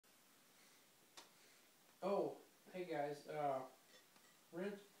guys,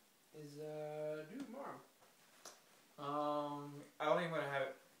 rent is due tomorrow. I don't even want to have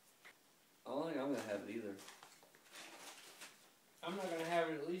it. I don't think I'm gonna have it either. I'm not gonna have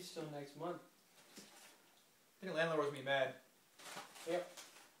it at least till next month. I think the landlord was gonna be mad. Yep.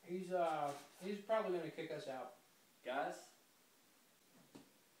 He's probably gonna kick us out. Guys,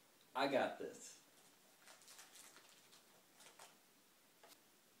 I got this.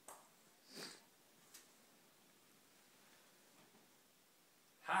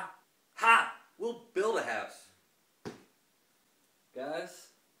 Ha! Ha! We'll build a house. Guys,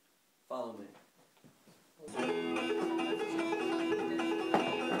 follow me.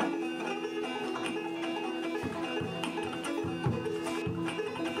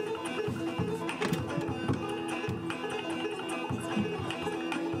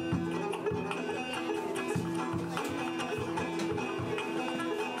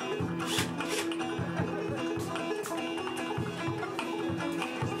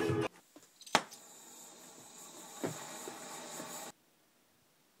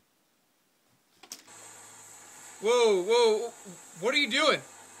 Whoa, whoa! What are you doing?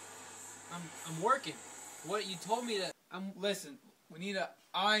 I'm working. What you told me that Listen, we need an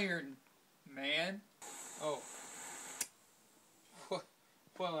iron, man. Oh.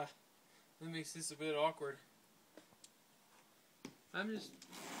 Well, that makes this a bit awkward. I'm just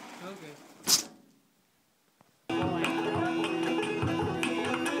okay.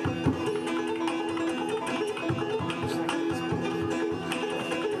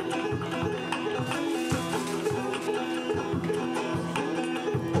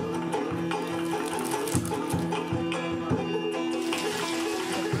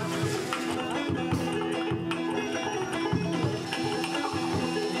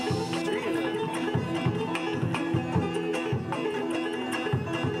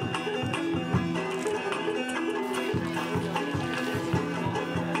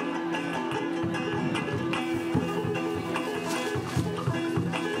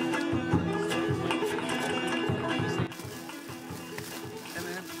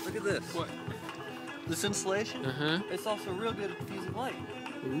 This. What? This insulation? It's also real good at diffusing light.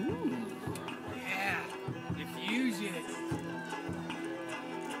 Ooh. Yeah. Diffuse it.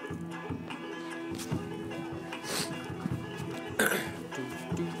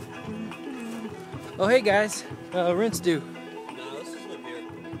 Oh, hey guys. Rent's due. No, let's just live here.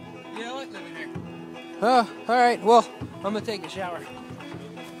 Yeah, I like living here. Oh, alright. Well, I'm gonna take a shower.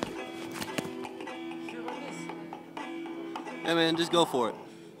 Sure about this? Hey man, just go for it.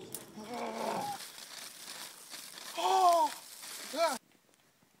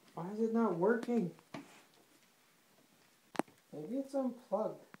 Why is it not working? Maybe it's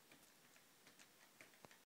unplugged.